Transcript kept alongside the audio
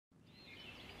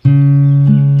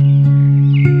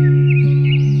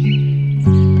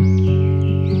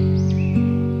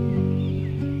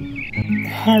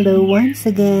Hello once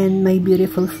again, my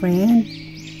beautiful friend.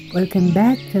 Welcome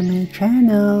back to my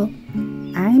channel.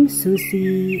 I'm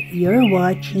Susie. You're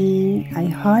watching I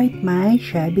Heart My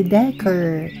Shabby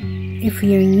Decor. If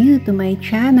you're new to my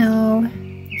channel,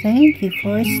 thank you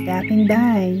for stopping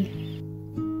by.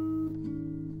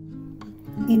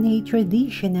 In a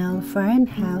traditional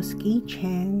farmhouse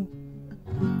kitchen,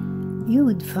 you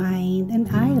would find an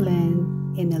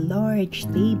island and a large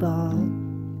table,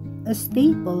 a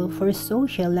staple for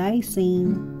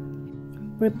socializing,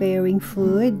 preparing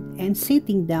food, and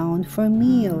sitting down for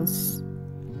meals.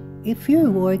 If you're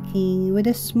working with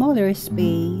a smaller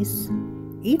space,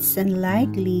 it's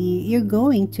unlikely you're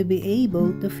going to be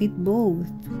able to fit both.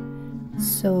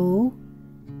 So,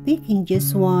 picking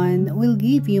just one will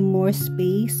give you more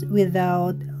space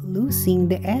without losing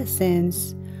the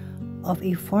essence of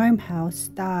a farmhouse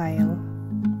style.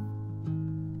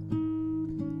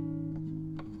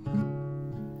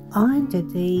 On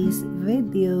today's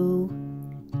video,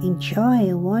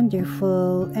 enjoy a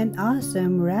wonderful and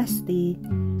awesome rustic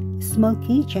small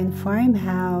kitchen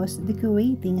farmhouse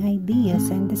decorating ideas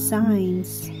and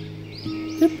designs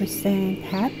to present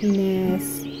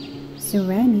happiness,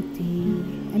 serenity,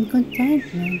 and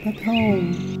contentment at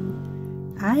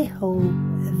home. I hope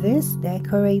these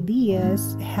decor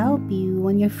ideas help you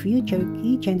on your future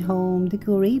kitchen home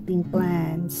decorating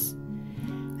plans,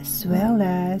 as well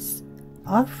as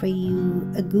offer you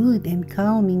a good and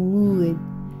calming mood,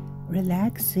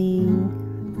 relaxing,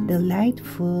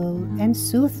 delightful, and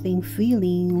soothing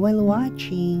feeling while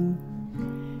watching.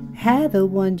 Have a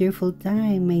wonderful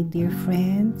time, my dear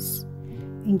friends.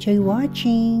 Enjoy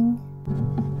watching.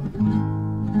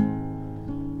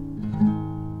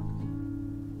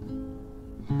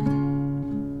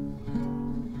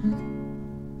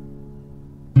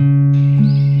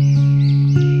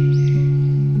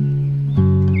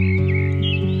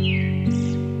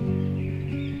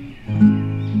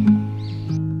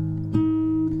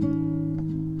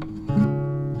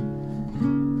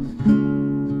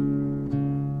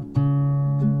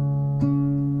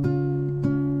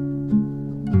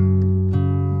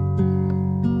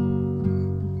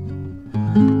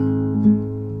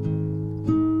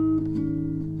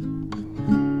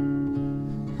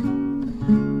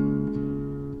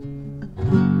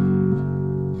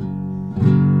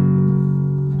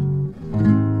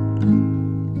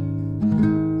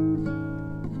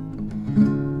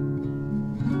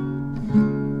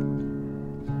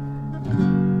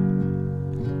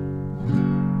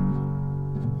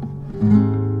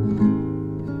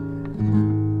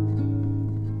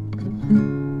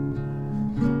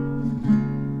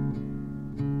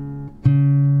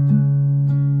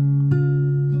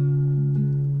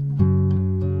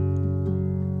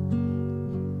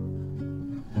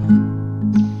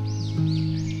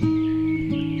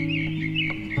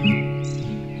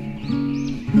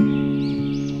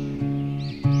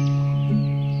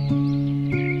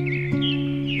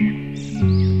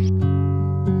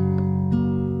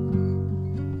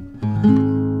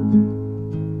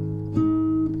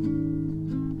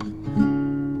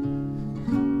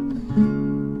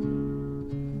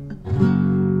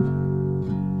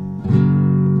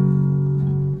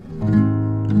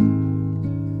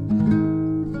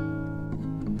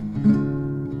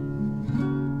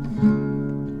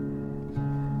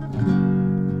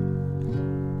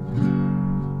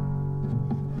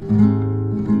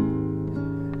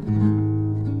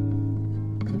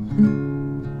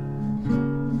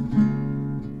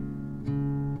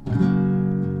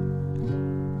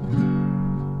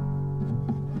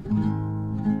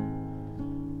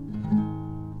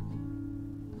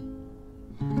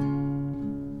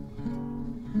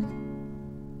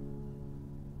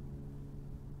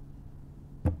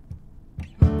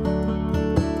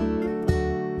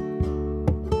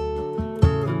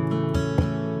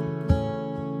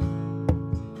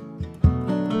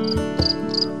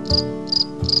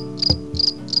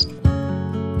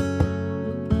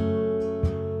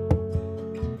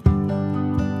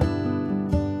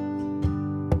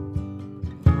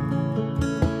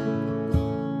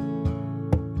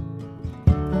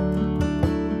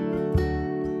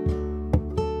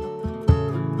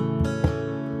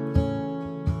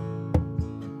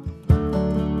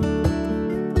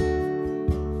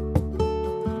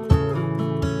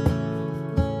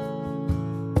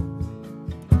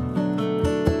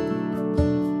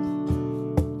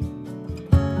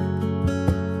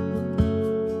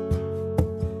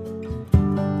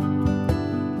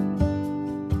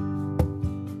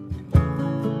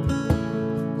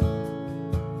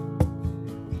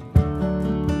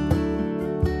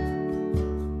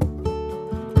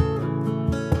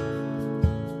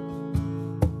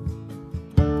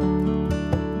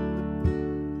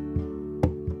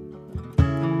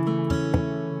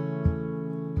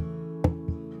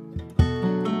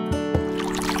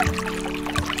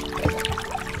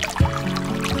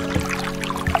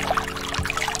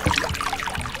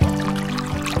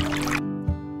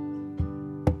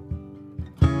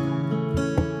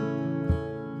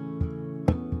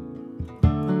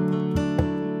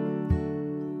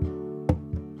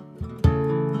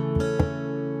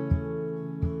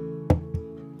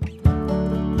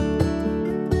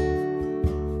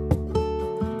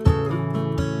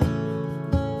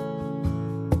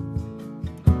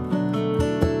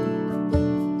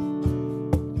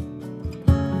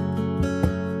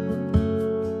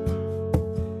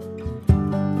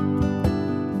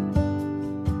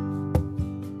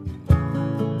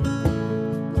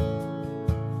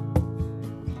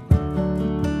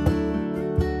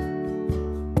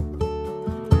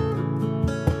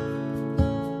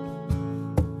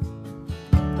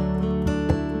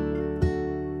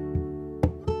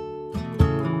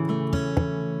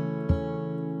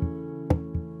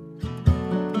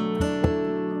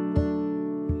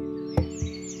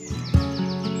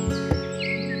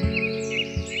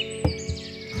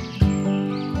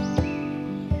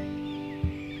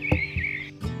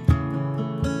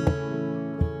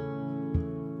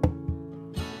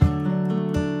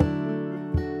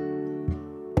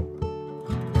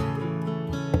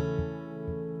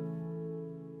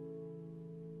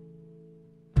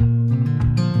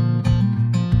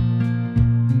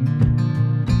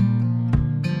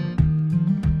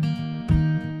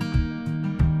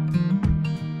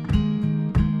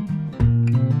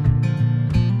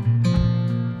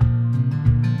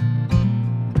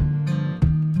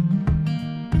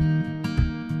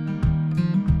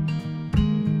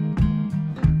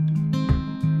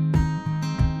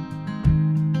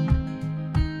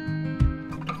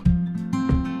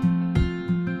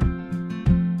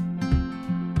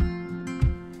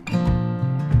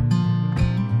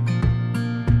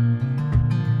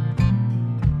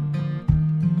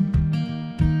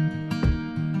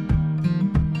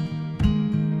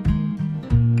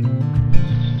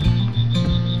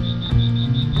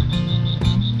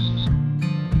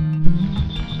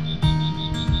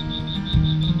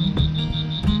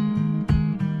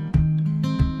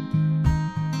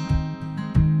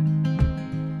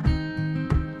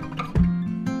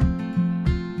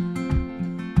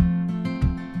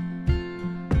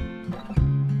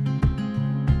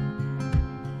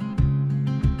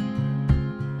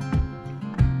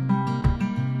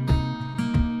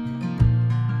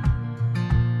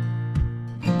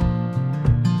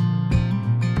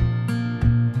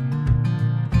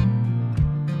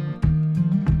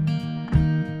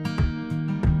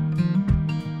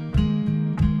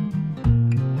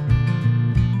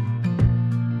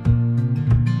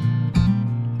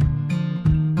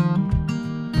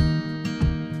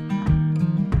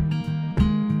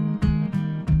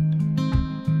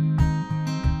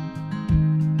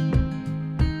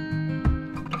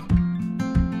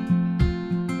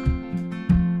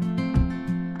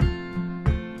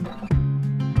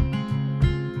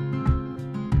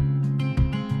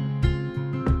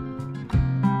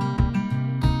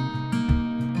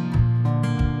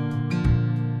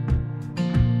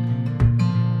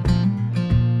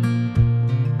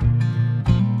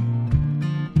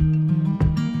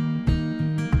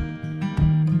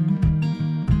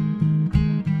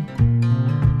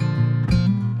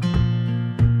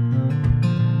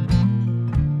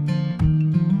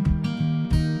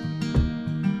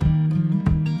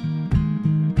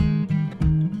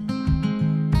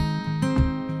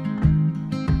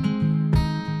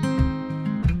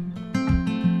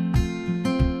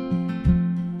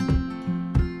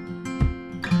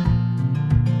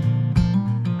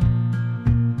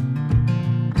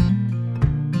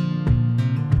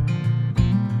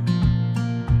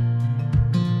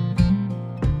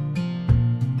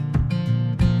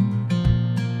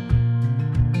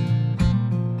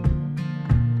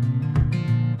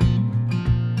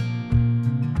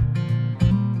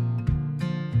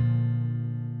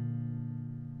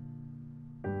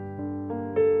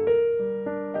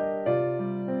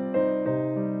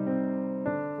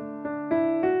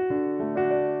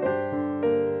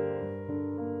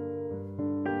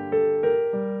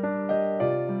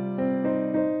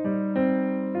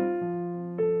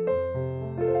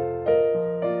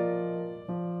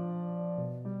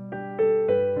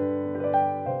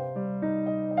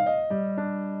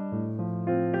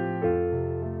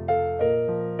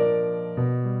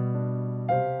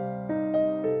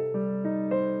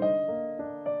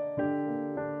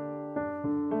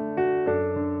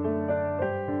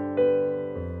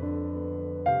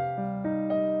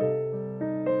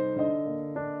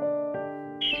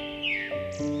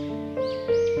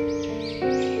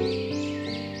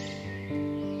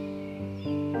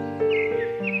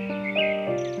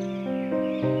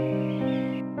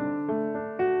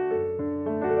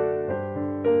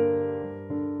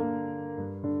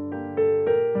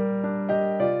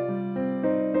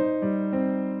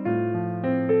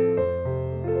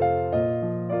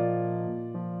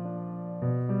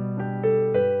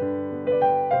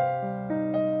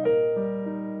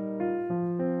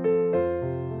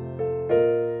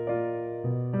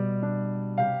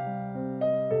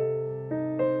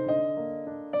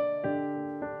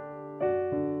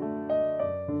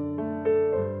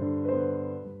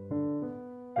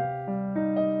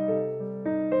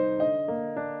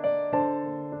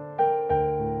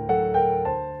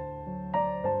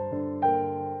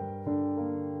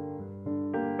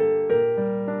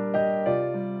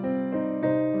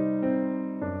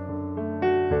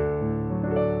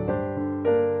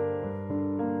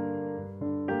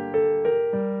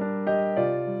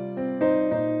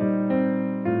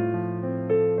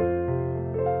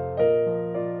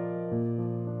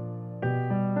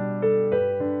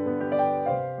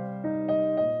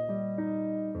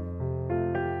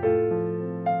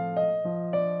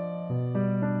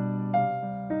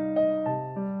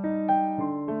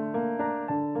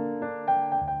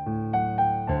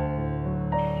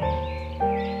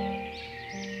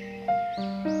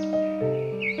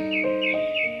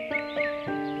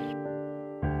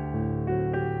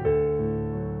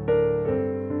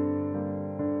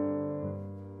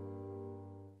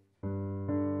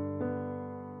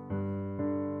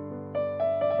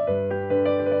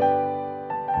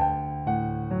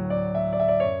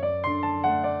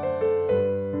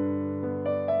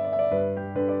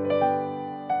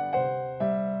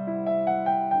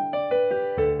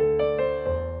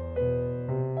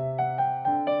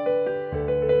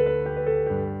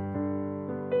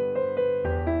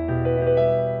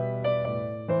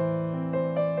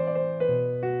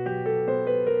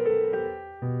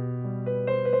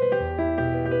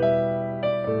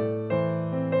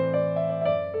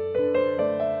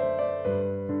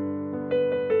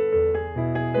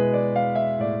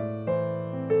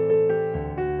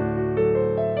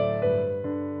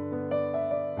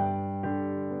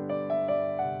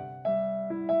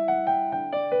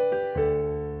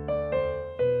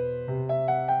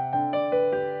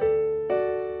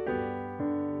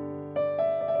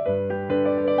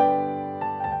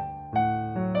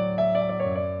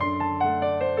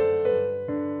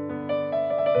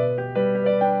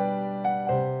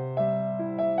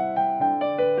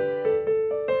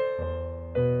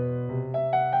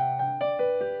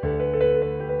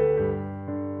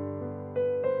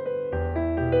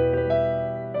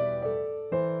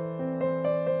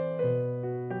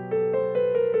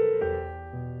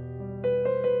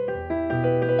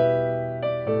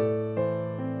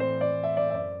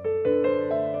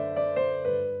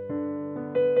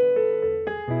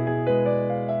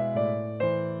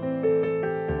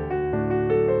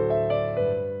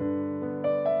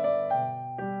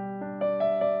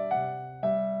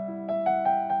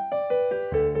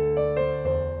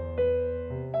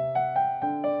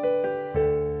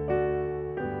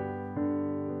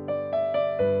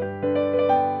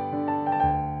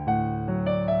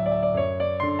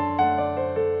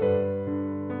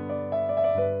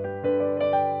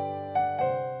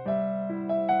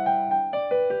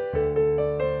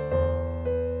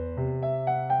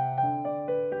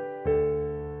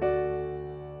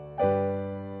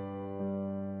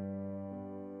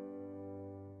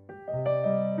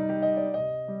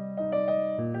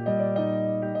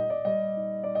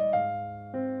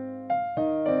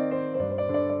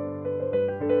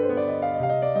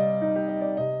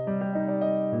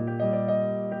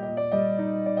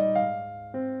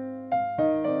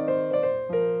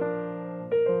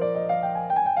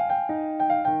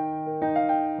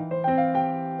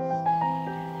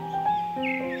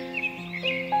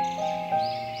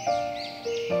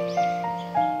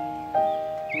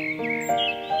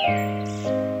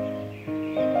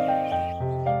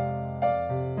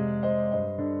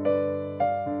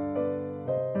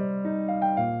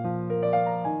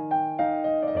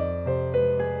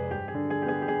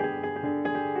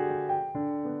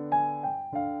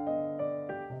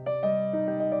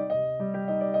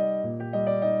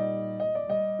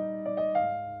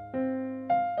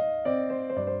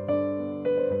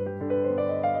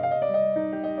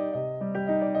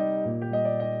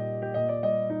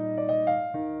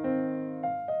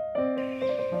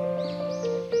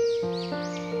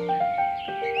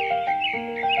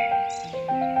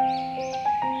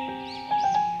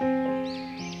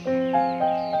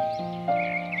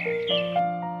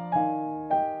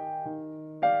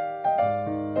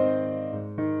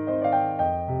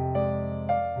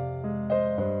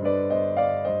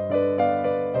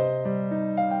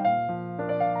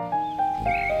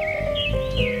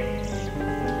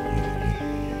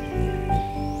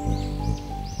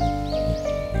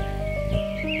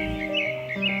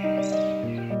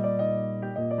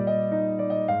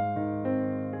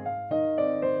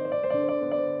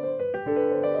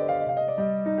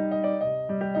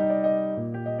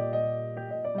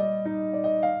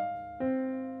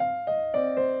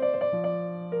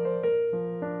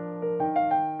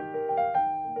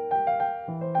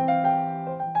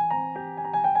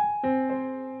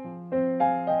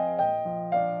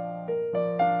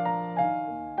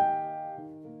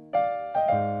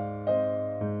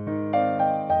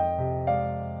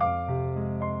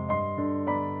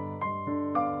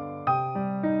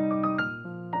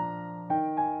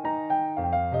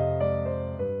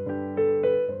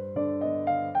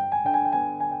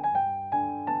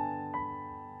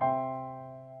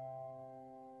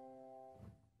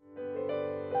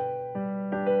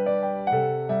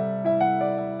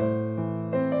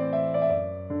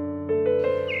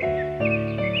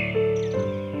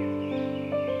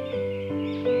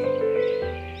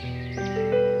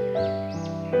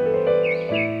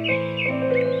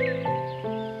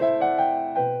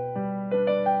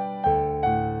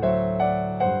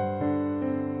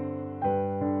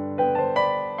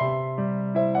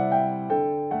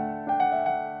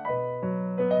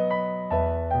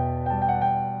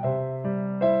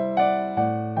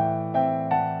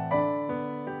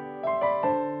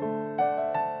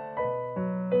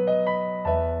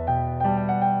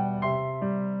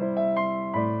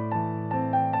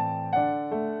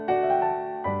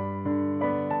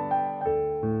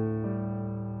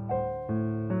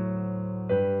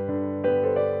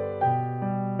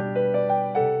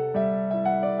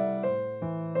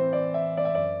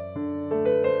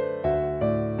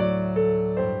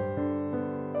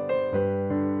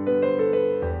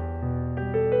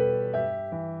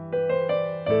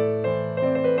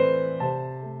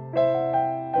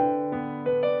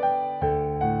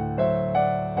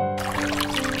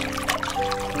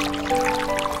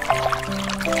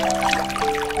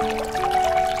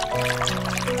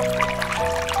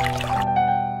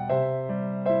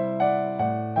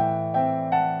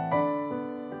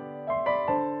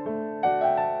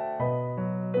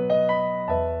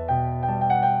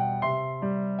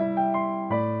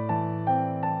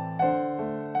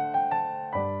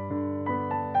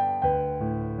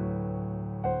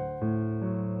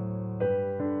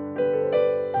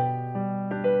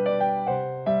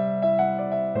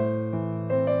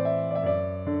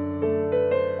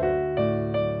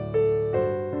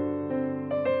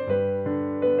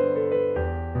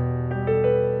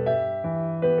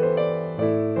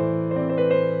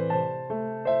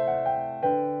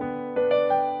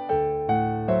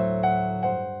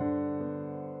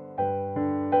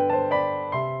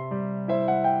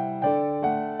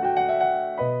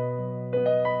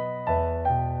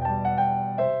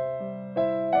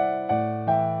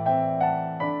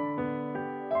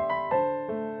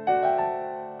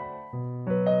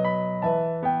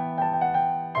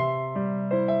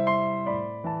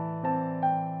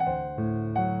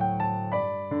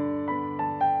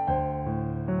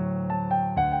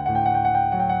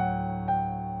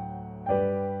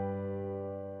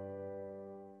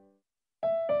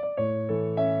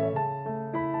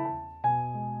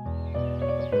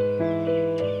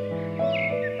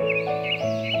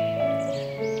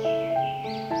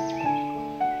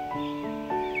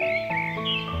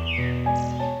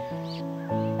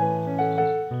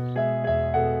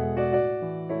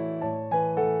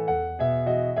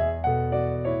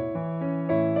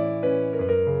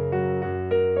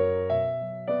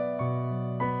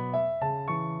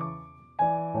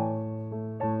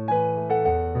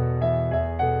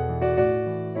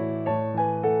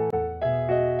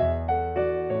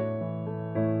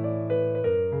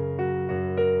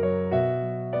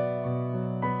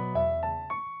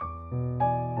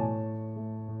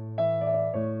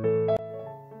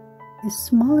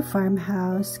 Small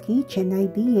farmhouse kitchen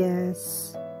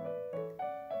ideas.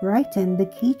 Brighten the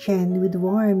kitchen with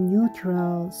warm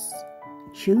neutrals.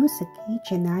 Choose a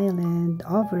kitchen island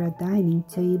over a dining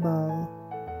table.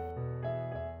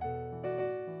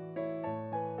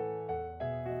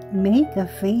 Make a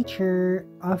feature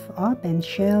of open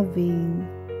shelving.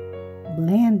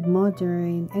 Blend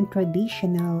modern and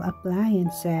traditional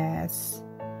appliances.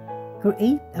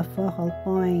 Create a focal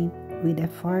point with a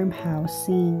farmhouse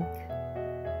sink.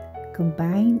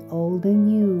 Combine old and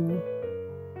new.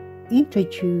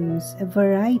 Introduce a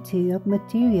variety of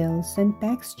materials and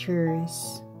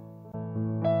textures.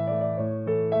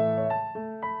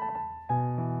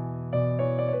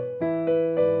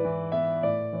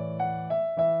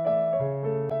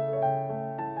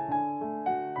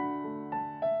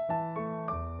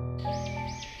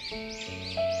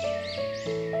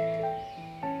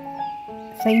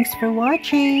 Thanks for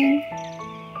watching.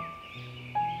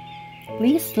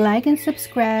 Please like and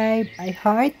subscribe. I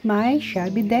heart my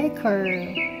shabby decor.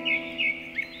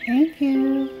 Thank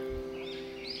you.